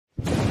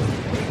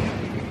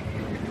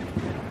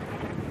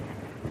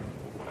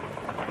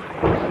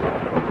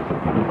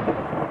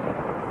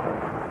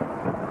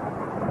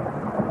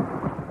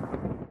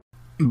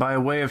By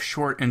way of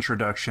short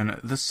introduction,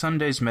 this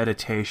Sunday's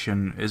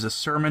meditation is a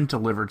sermon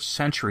delivered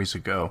centuries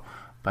ago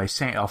by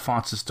St.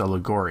 Alphonsus de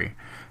Liguori,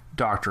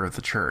 Doctor of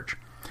the Church.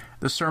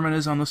 The sermon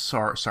is on the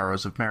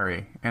sorrows of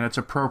Mary, and it's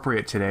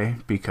appropriate today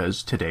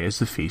because today is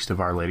the feast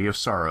of Our Lady of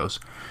Sorrows,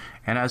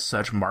 and as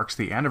such marks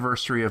the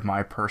anniversary of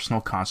my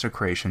personal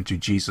consecration to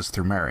Jesus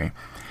through Mary.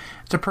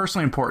 It's a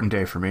personally important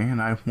day for me,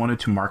 and I wanted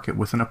to mark it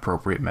with an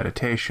appropriate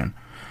meditation.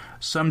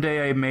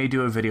 Someday I may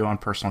do a video on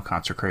personal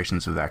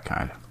consecrations of that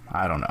kind.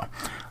 I don't know.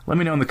 Let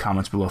me know in the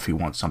comments below if you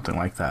want something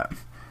like that.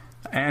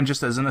 And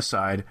just as an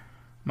aside,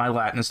 my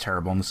Latin is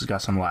terrible, and this has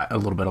got a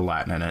little bit of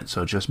Latin in it,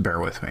 so just bear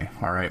with me,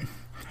 alright?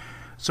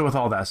 So with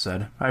all that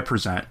said, I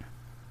present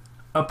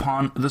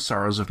Upon the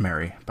Sorrows of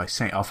Mary by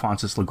St.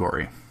 Alphonsus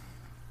Liguori.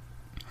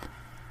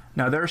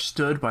 Now there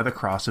stood by the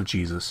cross of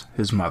Jesus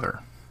his mother.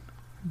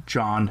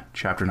 John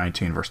chapter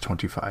 19, verse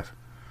 25.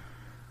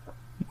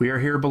 We are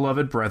here,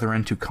 beloved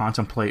brethren, to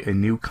contemplate a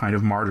new kind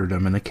of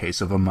martyrdom in the case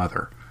of a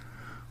mother,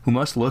 who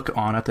must look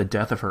on at the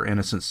death of her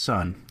innocent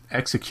son,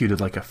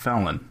 executed like a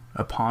felon,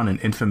 upon an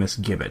infamous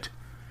gibbet.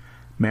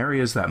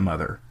 Mary is that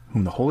mother,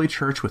 whom the Holy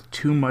Church with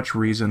too much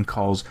reason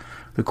calls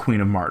the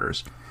Queen of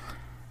Martyrs.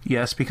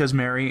 Yes, because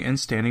Mary, in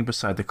standing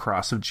beside the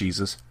cross of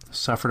Jesus,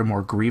 suffered a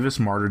more grievous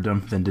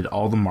martyrdom than did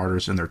all the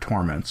martyrs in their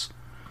torments.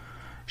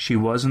 She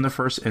was in the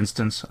first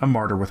instance a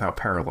martyr without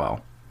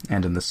parallel,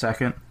 and in the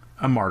second,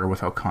 a martyr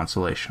without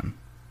consolation.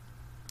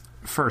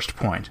 First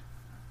point.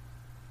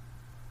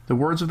 The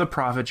words of the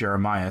prophet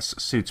Jeremiah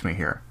suits me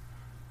here.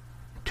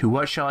 To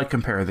what shall I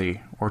compare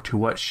thee, or to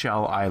what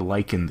shall I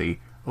liken thee,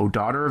 O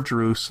daughter of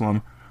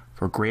Jerusalem?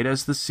 For great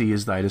as the sea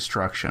is thy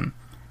destruction.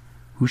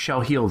 Who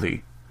shall heal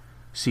thee?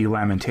 See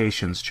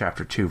Lamentations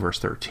chapter 2, verse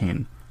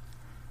 13.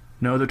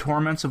 No, the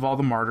torments of all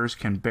the martyrs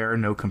can bear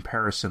no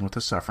comparison with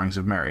the sufferings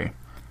of Mary.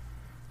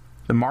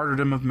 The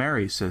martyrdom of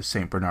Mary, says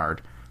St.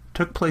 Bernard,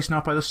 took place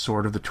not by the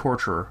sword of the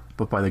torturer,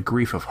 but by the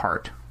grief of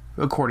heart,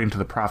 according to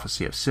the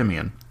prophecy of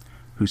Simeon,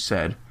 who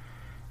said,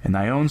 In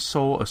thy own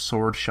soul a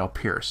sword shall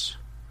pierce.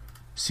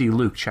 See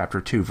Luke chapter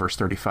 2, verse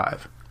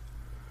 35.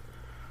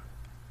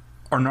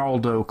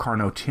 Arnaldo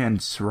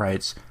Carnotins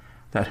writes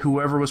that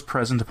whoever was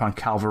present upon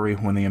Calvary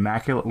when the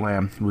Immaculate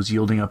Lamb was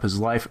yielding up his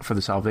life for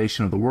the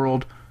salvation of the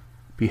world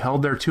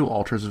beheld there two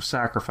altars of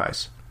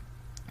sacrifice,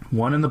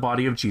 one in the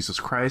body of Jesus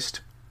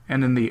Christ,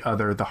 and in the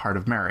other the heart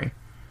of Mary,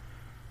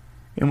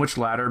 in which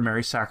latter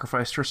Mary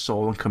sacrificed her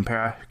soul in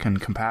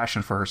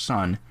compassion for her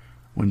Son,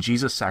 when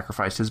Jesus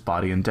sacrificed his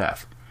body in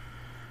death.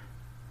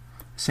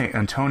 St.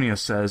 Antonia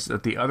says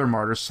that the other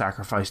martyrs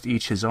sacrificed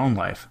each his own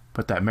life,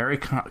 but that Mary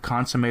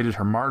consummated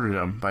her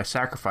martyrdom by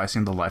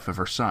sacrificing the life of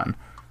her Son,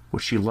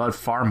 which she loved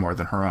far more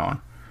than her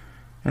own.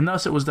 And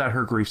thus it was that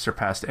her grief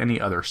surpassed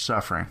any other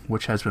suffering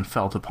which has been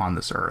felt upon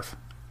this earth.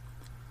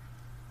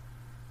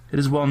 It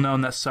is well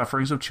known that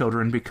sufferings of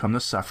children become the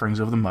sufferings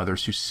of the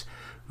mothers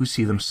who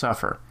see them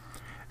suffer.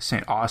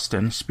 St.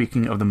 Austin,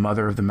 speaking of the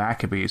mother of the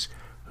Maccabees,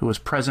 who was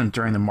present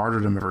during the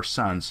martyrdom of her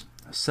sons,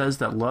 says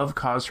that love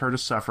caused her to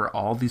suffer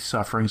all these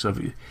sufferings of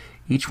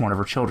each one of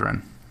her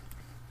children.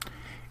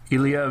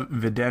 Ilia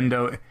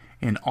videndo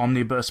in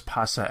omnibus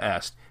passa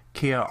est,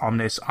 quia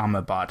omnes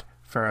amabat,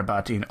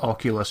 ferabat in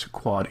oculis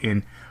quod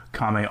in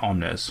came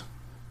omnes.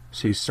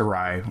 See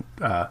Sarai,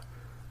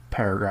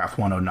 paragraph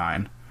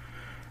 109.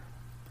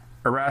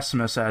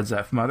 Erasmus adds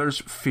that mothers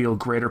feel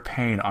greater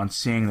pain on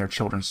seeing their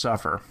children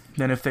suffer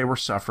than if they were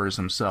sufferers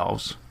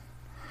themselves.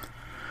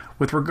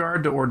 With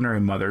regard to ordinary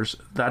mothers,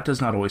 that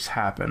does not always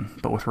happen,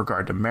 but with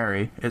regard to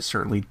Mary, it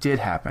certainly did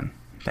happen,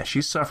 that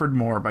she suffered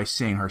more by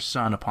seeing her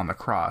Son upon the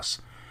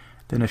cross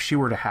than if she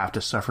were to have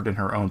to suffer in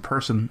her own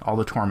person all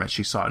the torments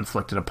she saw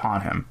inflicted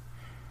upon him.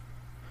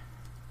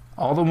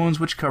 All the wounds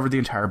which covered the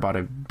entire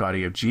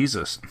body of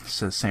Jesus,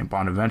 says St.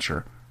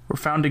 Bonaventure, were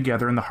found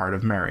together in the heart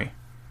of Mary,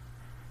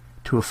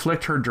 to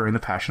afflict her during the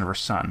passion of her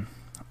Son,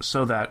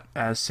 so that,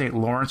 as St.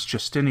 Lawrence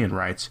Justinian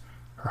writes,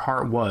 her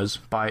heart was,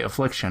 by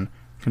affliction,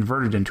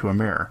 converted into a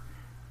mirror,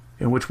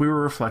 in which we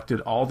were reflected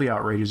all the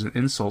outrages and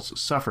insults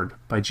suffered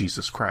by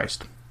Jesus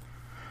Christ.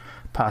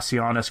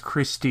 Passionis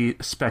Christi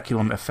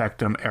speculum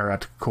effectum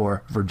erat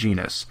cor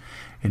virginis,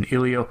 in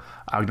ilio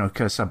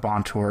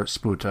agnocesabantur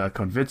sputa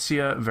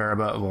convitia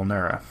verba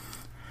vulnera.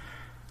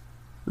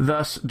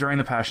 Thus, during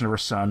the passion of her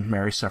Son,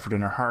 Mary suffered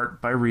in her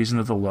heart by reason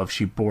of the love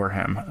she bore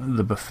him,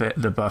 the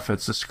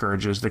buffets, the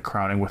scourges, the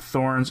crowning with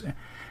thorns,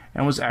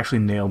 and was actually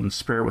nailed in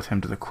spirit with him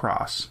to the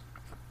cross.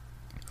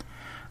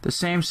 The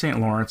same St.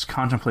 Lawrence,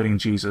 contemplating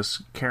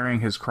Jesus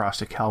carrying his cross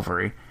to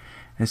Calvary,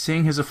 and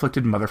seeing his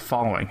afflicted mother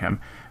following him,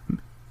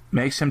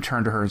 makes him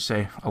turn to her and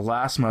say,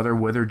 Alas, mother,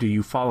 whither do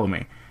you follow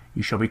me?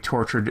 You shall be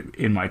tortured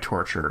in my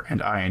torture,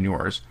 and I in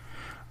yours.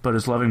 But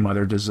his loving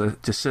mother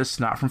desists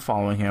not from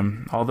following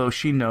him, although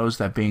she knows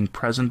that being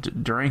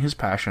present during his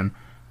passion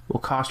will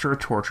cost her a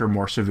torture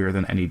more severe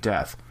than any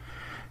death.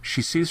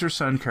 She sees her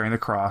Son carrying the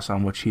cross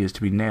on which he is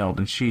to be nailed,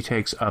 and she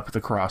takes up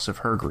the cross of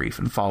her grief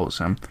and follows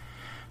him,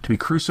 to be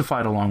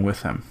crucified along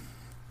with him.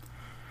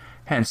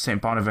 Hence,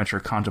 St. Bonaventure,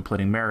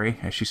 contemplating Mary,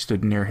 as she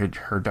stood near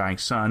her dying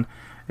Son,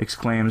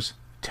 exclaims,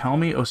 Tell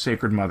me, O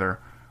Sacred Mother,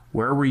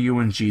 Where were you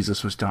when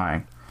Jesus was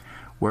dying?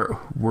 Where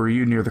were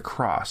you near the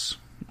cross?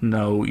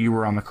 No, you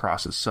were on the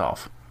cross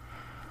itself."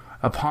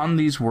 Upon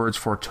these words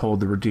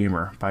foretold the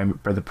Redeemer by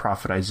the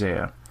prophet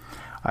Isaiah,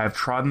 "I have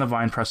trodden the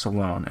winepress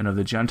alone, and of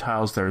the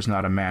Gentiles there is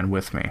not a man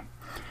with me."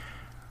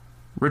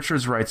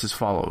 Richards writes as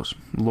follows,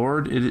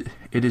 "Lord, it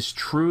is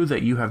true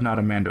that you have not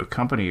a man to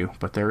accompany you,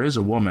 but there is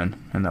a woman,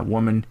 and that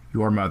woman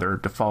your mother,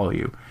 to follow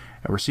you,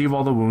 and receive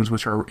all the wounds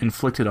which are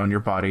inflicted on your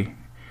body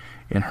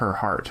in her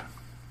heart."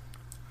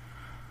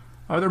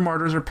 Other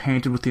martyrs are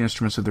painted with the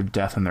instruments of their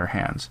death in their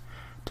hands,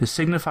 to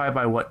signify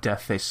by what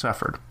death they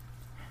suffered.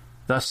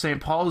 Thus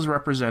St. Paul is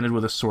represented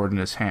with a sword in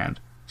his hand,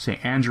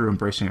 St. Andrew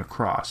embracing a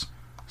cross,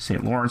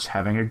 St. Lawrence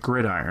having a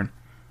gridiron,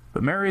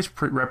 but Mary is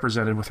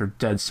represented with her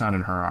dead son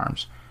in her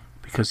arms,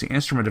 because the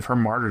instrument of her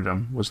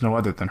martyrdom was no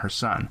other than her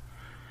son.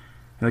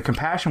 And the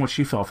compassion which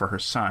she felt for her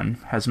son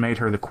has made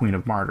her the queen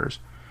of martyrs.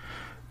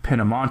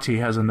 Pinamonti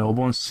has a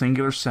noble and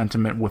singular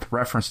sentiment with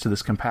reference to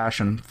this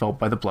compassion felt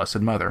by the Blessed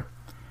Mother.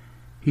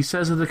 He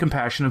says that the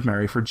compassion of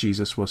Mary for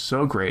Jesus was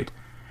so great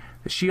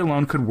that she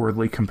alone could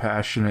worthily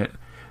compassionate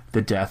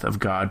the death of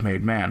God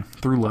made man,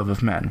 through love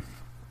of men.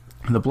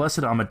 The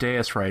Blessed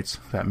Amadeus writes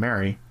that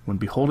Mary, when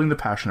beholding the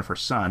passion of her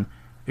son,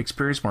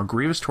 experienced more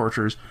grievous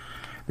tortures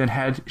than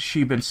had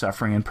she been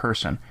suffering in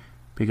person,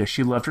 because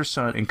she loved her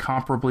son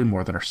incomparably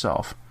more than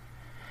herself.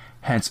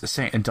 Hence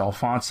St.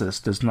 Adolphonsus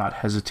does not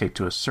hesitate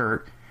to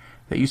assert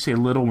that you say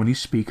little when you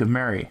speak of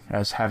Mary,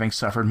 as having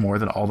suffered more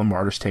than all the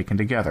martyrs taken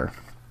together.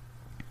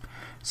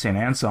 St.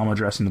 Anselm,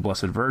 addressing the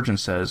Blessed Virgin,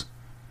 says,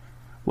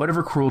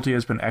 "Whatever cruelty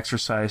has been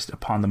exercised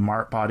upon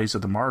the bodies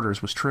of the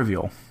martyrs was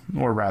trivial,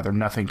 or rather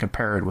nothing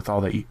compared with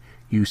all that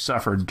you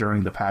suffered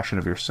during the passion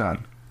of your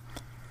son."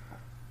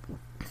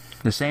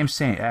 The same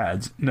saint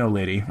adds, "No,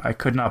 lady, I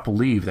could not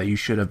believe that you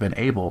should have been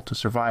able to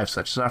survive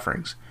such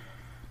sufferings,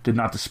 did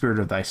not the spirit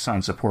of thy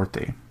son support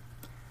thee."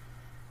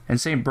 And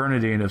St.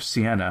 Bernardine of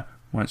Siena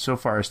went so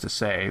far as to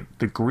say,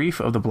 "The grief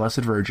of the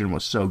Blessed Virgin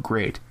was so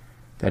great,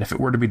 that if it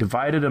were to be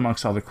divided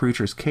amongst all the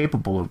creatures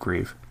capable of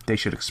grief, they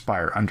should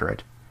expire under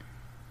it."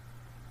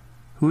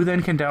 Who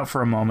then can doubt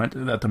for a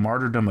moment that the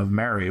martyrdom of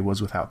Mary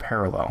was without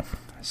parallel,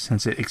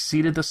 since it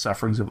exceeded the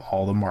sufferings of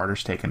all the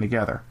martyrs taken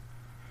together?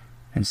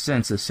 And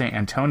since, as St.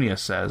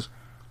 Antonius says,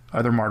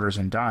 other martyrs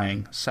in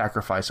dying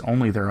sacrifice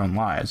only their own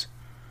lives,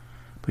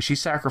 but she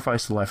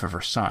sacrificed the life of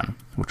her son,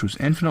 which was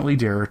infinitely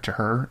dearer to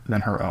her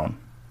than her own.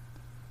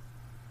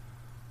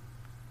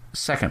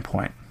 Second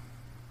point.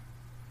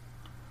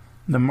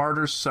 The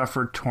martyrs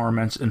suffered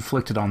torments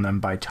inflicted on them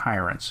by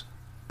tyrants,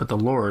 but the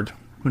Lord,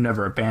 who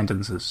never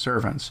abandons his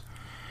servants,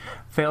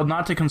 failed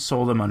not to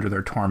console them under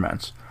their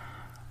torments.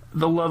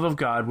 The love of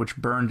God which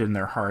burned in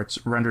their hearts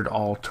rendered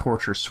all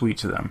torture sweet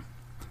to them.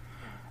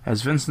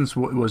 As Vincent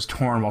was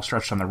torn while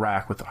stretched on the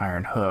rack with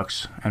iron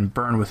hooks, and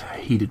burned with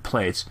heated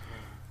plates,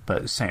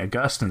 but St.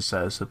 Augustine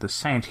says that the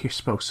saint here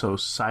spoke so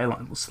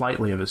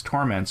slightly of his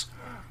torments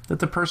that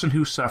the person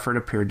who suffered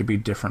appeared to be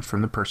different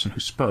from the person who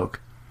spoke.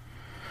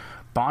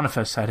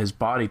 Boniface had his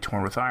body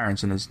torn with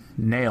irons, and his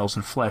nails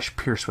and flesh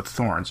pierced with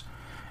thorns,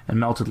 and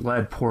melted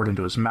lead poured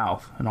into his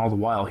mouth, and all the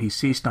while he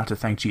ceased not to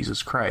thank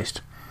Jesus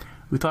Christ,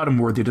 who thought him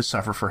worthy to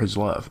suffer for his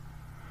love.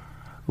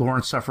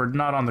 Lawrence suffered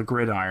not on the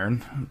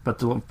gridiron, but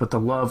the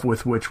love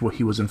with which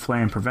he was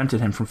inflamed prevented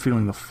him from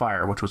feeling the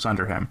fire which was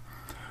under him,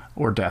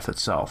 or death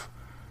itself.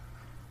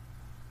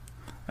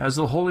 As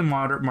the holy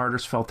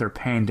martyrs felt their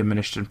pain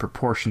diminished in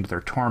proportion to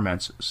their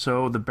torments,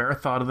 so the bare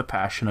thought of the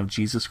passion of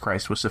Jesus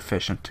Christ was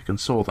sufficient to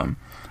console them.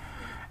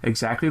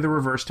 Exactly the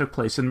reverse took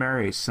place in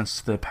Mary,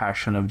 since the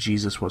passion of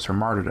Jesus was her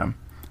martyrdom,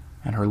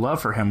 and her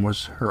love for him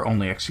was her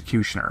only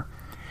executioner.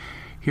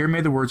 Here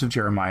may the words of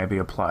Jeremiah be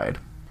applied.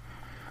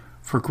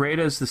 "For great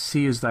as the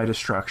sea is thy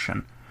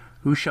destruction,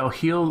 who shall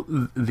heal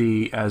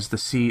thee as the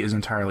sea is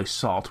entirely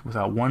salt,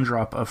 without one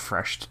drop of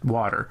fresh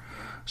water?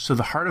 So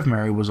the heart of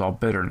Mary was all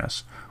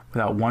bitterness,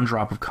 without one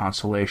drop of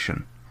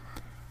consolation.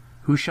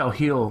 Who shall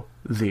heal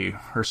thee?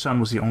 Her son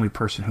was the only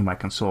person who might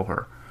console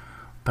her.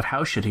 But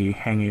how should he,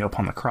 hanging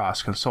upon the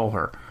cross, console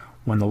her,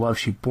 when the love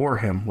she bore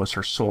him was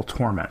her sole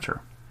tormentor?"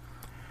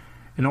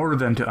 In order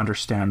then to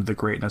understand the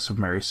greatness of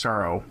Mary's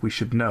sorrow, we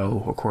should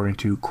know, according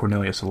to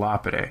Cornelius a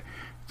Lapide,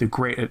 the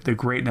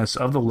greatness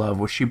of the love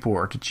which she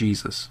bore to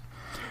Jesus.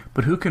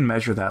 But who can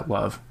measure that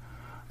love?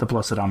 The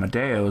Blessed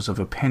Amadeo is of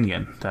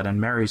opinion that in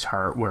Mary's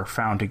heart were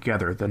found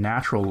together the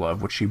natural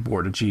love which she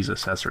bore to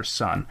Jesus as her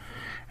Son,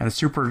 and the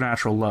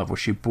supernatural love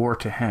which she bore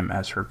to him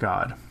as her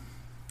God.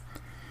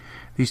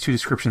 These two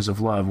descriptions of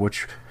love,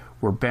 which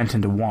were bent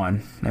into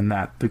one, and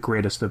that the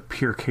greatest the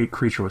pure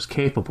creature was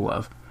capable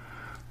of,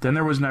 then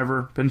there was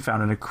never been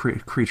found in a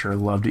creature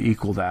love to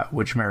equal that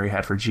which Mary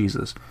had for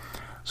Jesus,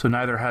 so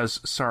neither has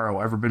sorrow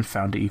ever been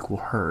found to equal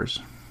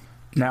hers.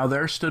 Now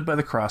there stood by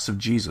the cross of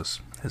Jesus,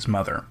 his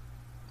mother.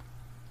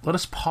 Let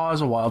us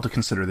pause a while to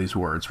consider these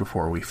words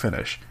before we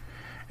finish,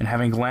 and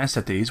having glanced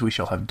at these we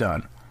shall have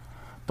done.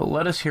 But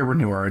let us here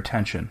renew our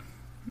attention.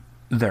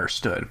 There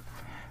stood.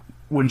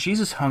 When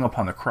Jesus hung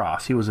upon the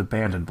cross, he was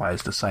abandoned by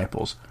his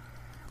disciples.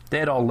 They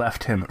had all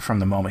left him from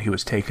the moment he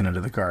was taken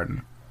into the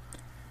garden.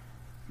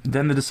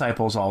 Then the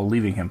disciples, all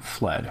leaving him,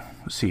 fled.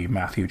 See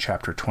Matthew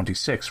chapter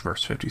 26,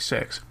 verse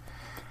 56.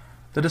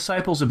 The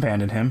disciples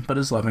abandoned him, but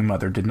his loving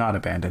mother did not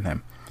abandon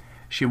him.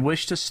 She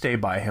wished to stay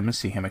by him and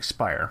see him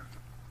expire.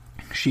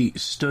 She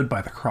stood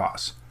by the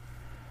cross.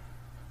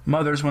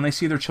 Mothers, when they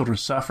see their children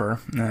suffer,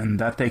 and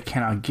that they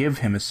cannot give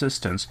him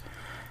assistance,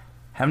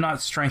 have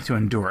not strength to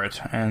endure it,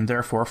 and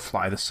therefore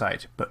fly the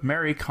sight. But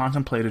Mary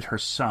contemplated her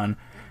son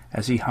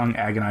as he hung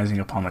agonizing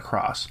upon the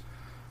cross.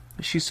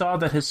 She saw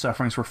that his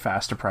sufferings were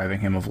fast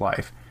depriving him of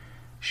life.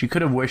 She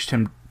could have wished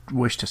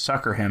to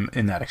succor him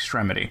in that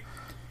extremity.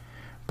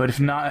 But if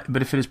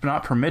it is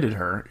not permitted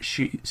her,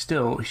 she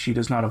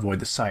does not avoid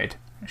the sight.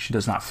 She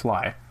does not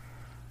fly,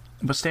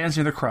 but stands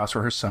near the cross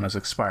where her son is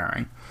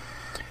expiring.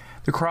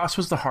 The cross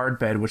was the hard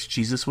bed which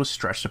Jesus was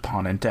stretched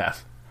upon in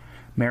death.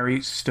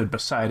 Mary stood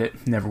beside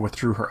it, never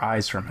withdrew her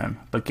eyes from him,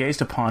 but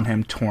gazed upon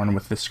him torn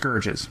with the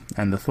scourges,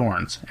 and the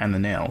thorns, and the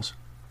nails.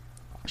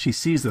 She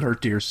sees that her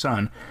dear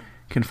son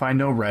can find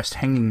no rest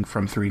hanging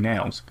from 3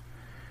 nails.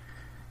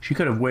 She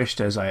could have wished,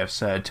 as I have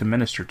said, to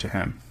minister to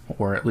him,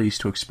 or at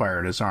least to expire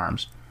at his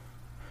arms.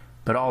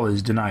 But all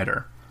is denied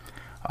her.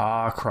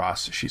 "Ah,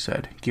 cross," she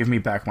said, "give me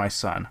back my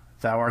son.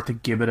 Thou art the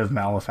gibbet of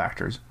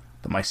malefactors,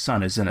 but my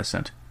son is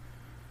innocent."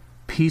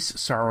 Peace,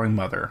 sorrowing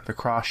mother, the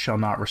cross shall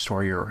not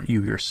restore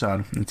your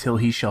son, until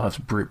he shall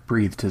have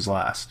breathed his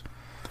last.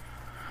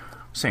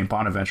 St.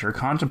 Bonaventure,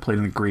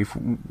 contemplating the grief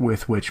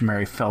with which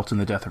Mary felt in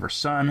the death of her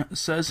son,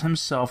 says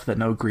himself that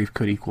no grief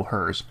could equal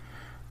hers,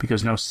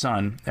 because no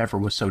son ever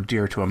was so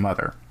dear to a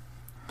mother.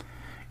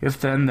 If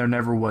then there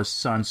never was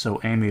son so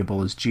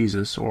amiable as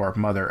Jesus, or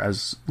mother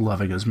as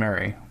loving as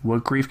Mary,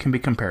 what grief can be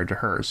compared to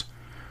hers?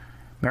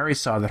 Mary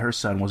saw that her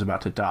son was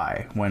about to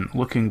die, when,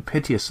 looking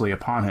piteously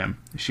upon him,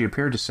 she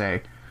appeared to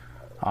say,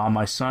 "Ah,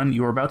 my son,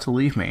 you are about to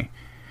leave me,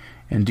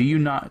 and do you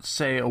not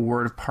say a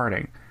word of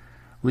parting,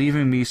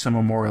 leaving me some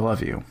memorial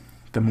of you?"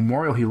 The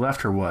memorial he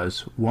left her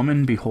was,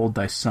 "Woman, behold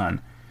thy son,"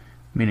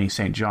 meaning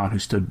St. John, who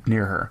stood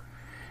near her.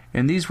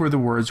 And these were the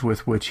words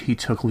with which he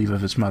took leave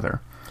of his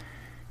mother.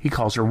 He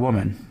calls her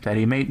woman, that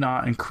he may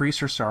not increase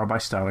her sorrow by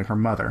styling her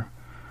mother.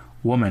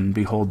 "Woman,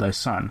 behold thy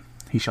son.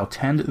 He shall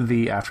tend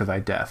thee after thy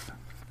death."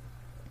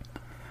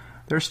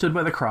 There stood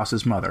by the cross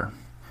his mother.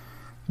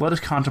 Let us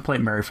contemplate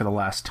Mary for the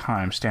last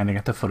time, standing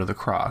at the foot of the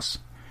cross,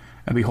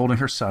 and beholding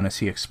her son as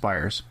he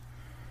expires.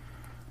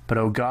 But,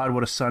 O God,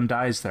 what a son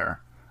dies there!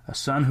 A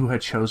son who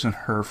had chosen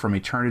her from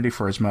eternity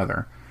for his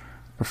mother,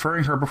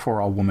 preferring her before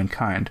all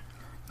womankind.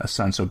 A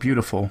son so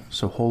beautiful,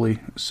 so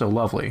holy, so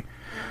lovely.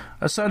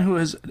 A son who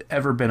has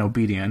ever been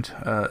obedient.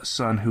 A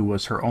son who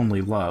was her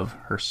only love,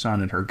 her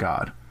son and her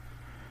God.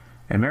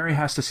 And Mary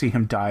has to see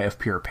him die of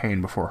pure pain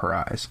before her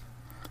eyes.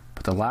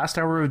 But the last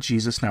hour of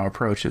Jesus now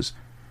approaches,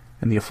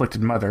 and the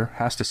afflicted mother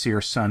has to see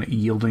her son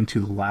yielding to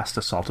the last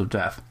assault of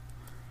death.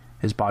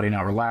 His body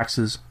now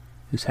relaxes,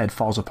 his head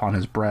falls upon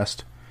his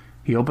breast,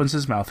 he opens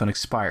his mouth and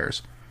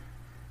expires.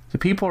 The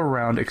people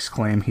around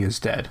exclaim he is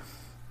dead.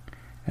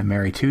 And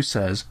Mary too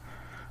says,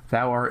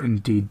 "Thou art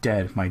indeed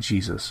dead, my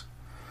Jesus."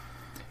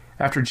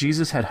 After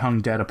Jesus had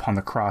hung dead upon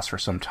the cross for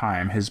some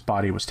time, his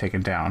body was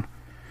taken down.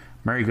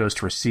 Mary goes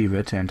to receive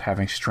it, and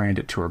having strained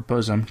it to her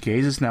bosom,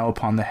 gazes now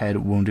upon the head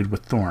wounded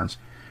with thorns,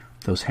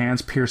 those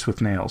hands pierced with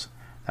nails,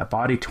 that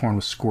body torn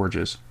with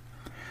scourges.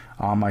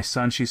 "Ah, my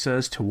son," she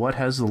says, "to what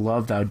has the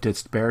love thou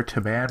didst bear to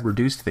man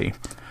reduced thee?"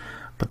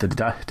 But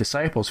the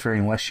disciples,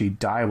 fearing lest she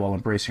die while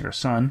embracing her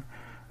son,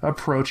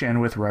 approach and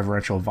with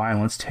reverential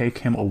violence take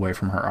him away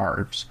from her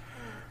arms,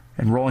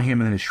 and rolling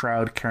him in his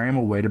shroud, carry him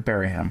away to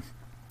bury him.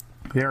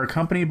 They are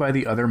accompanied by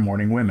the other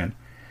mourning women.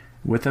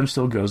 With them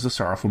still goes the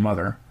sorrowful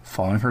mother,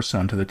 following her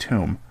son to the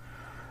tomb.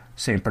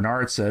 St.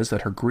 Bernard says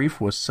that her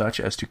grief was such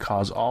as to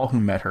cause all who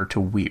met her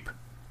to weep.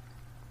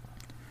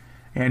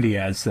 And he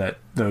adds that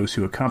those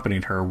who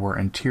accompanied her were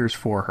in tears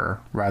for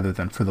her, rather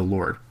than for the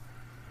Lord.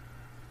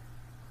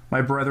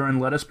 My brethren,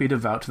 let us be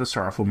devout to the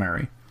sorrowful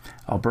Mary.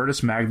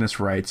 Albertus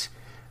Magnus writes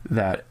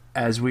that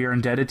as we are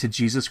indebted to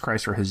Jesus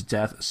Christ for his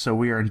death, so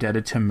we are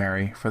indebted to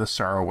Mary for the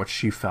sorrow which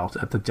she felt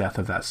at the death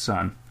of that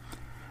son,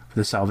 for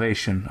the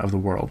salvation of the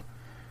world.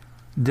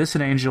 This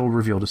an angel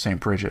revealed to St.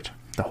 Bridget.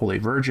 The Holy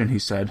Virgin, he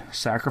said,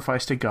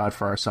 sacrificed to God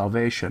for our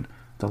salvation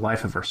the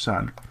life of her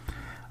son,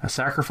 a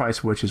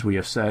sacrifice which, as we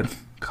have said,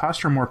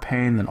 cost her more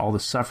pain than all the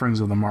sufferings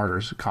of the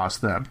martyrs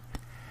cost them.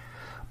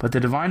 But the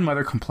Divine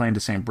Mother complained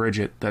to St.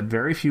 Bridget that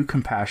very few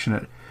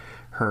compassionate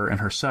her in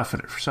her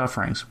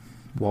sufferings,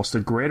 whilst a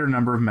greater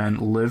number of men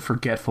live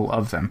forgetful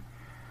of them.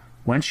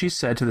 When she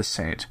said to the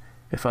saint,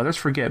 "If others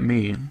forget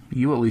me,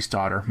 you at least,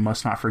 daughter,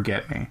 must not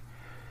forget me."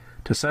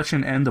 To such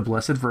an end the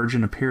Blessed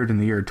Virgin appeared in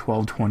the year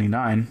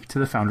 1229 to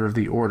the founder of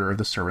the Order of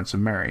the Servants of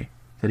Mary,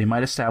 that he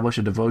might establish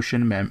a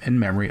devotion in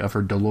memory of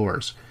her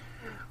dolors,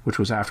 which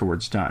was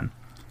afterwards done.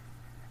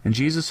 And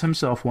Jesus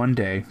himself one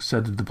day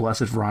said to the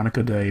Blessed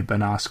Veronica de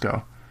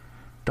Benasco,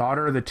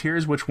 "Daughter, the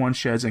tears which one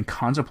sheds in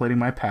contemplating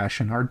my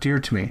passion are dear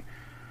to me,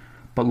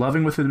 but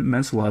loving with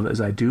immense love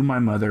as I do my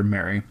mother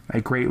Mary,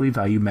 I greatly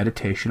value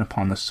meditation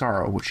upon the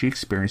sorrow which she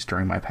experienced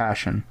during my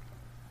passion.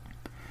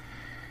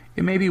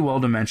 It may be well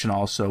to mention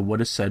also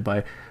what is said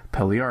by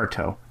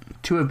Pelliarto,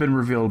 to have been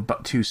revealed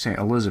to St.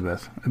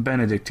 Elizabeth, a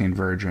Benedictine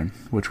virgin,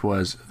 which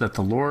was, that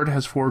the Lord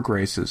has 4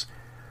 graces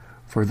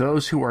for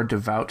those who are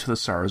devout to the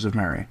sorrows of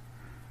Mary.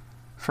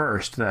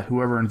 First, that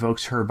whoever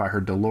invokes her by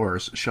her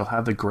dolors shall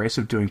have the grace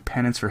of doing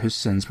penance for his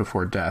sins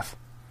before death.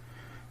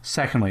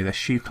 Secondly, that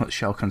she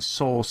shall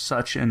console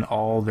such in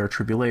all their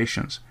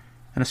tribulations,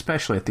 and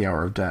especially at the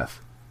hour of death.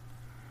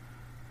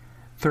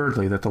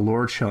 Thirdly, that the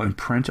Lord shall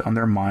imprint on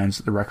their minds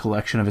the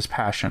recollection of his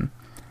passion,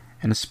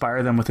 and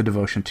inspire them with a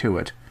devotion to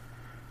it.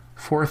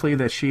 Fourthly,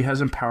 that she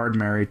has empowered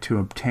Mary to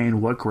obtain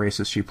what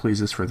graces she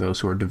pleases for those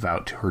who are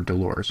devout to her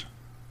dolors.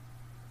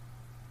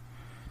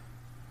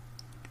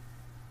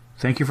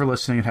 Thank you for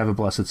listening and have a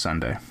blessed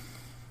Sunday.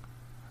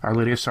 Our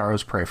Lady of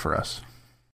Sorrows, pray for us.